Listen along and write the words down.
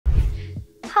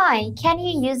Hi, can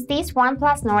you use this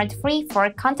OnePlus Nord free for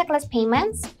contactless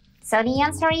payments? So the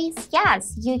answer is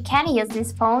yes, you can use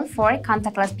this phone for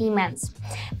contactless payments.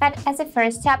 But as a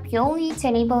first step, you'll need to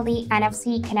enable the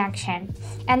NFC connection.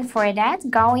 And for that,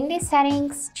 go in the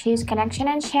settings, choose connection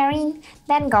and sharing,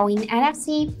 then go in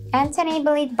NFC and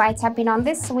enable it by tapping on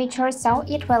this switcher so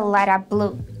it will light up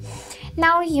blue.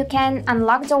 Now you can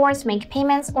unlock doors, make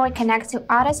payments, or connect to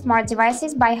other smart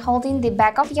devices by holding the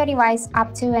back of your device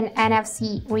up to an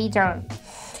NFC reader.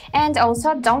 And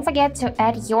also, don't forget to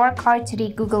add your card to the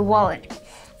Google Wallet.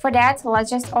 For that, let's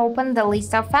just open the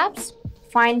list of apps,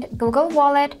 find Google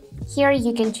Wallet. Here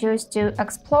you can choose to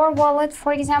explore Wallet,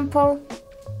 for example,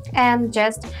 and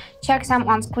just check some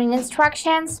on-screen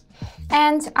instructions.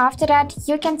 And after that,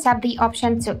 you can tap the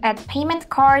option to add payment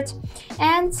card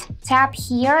and tap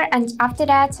here, and after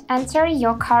that, enter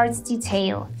your card's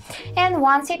detail. And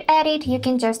once it's added, you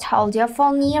can just hold your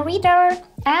phone near your reader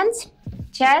and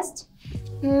just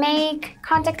make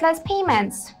contactless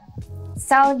payments.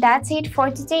 So that's it for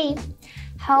today.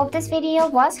 Hope this video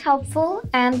was helpful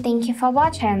and thank you for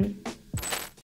watching.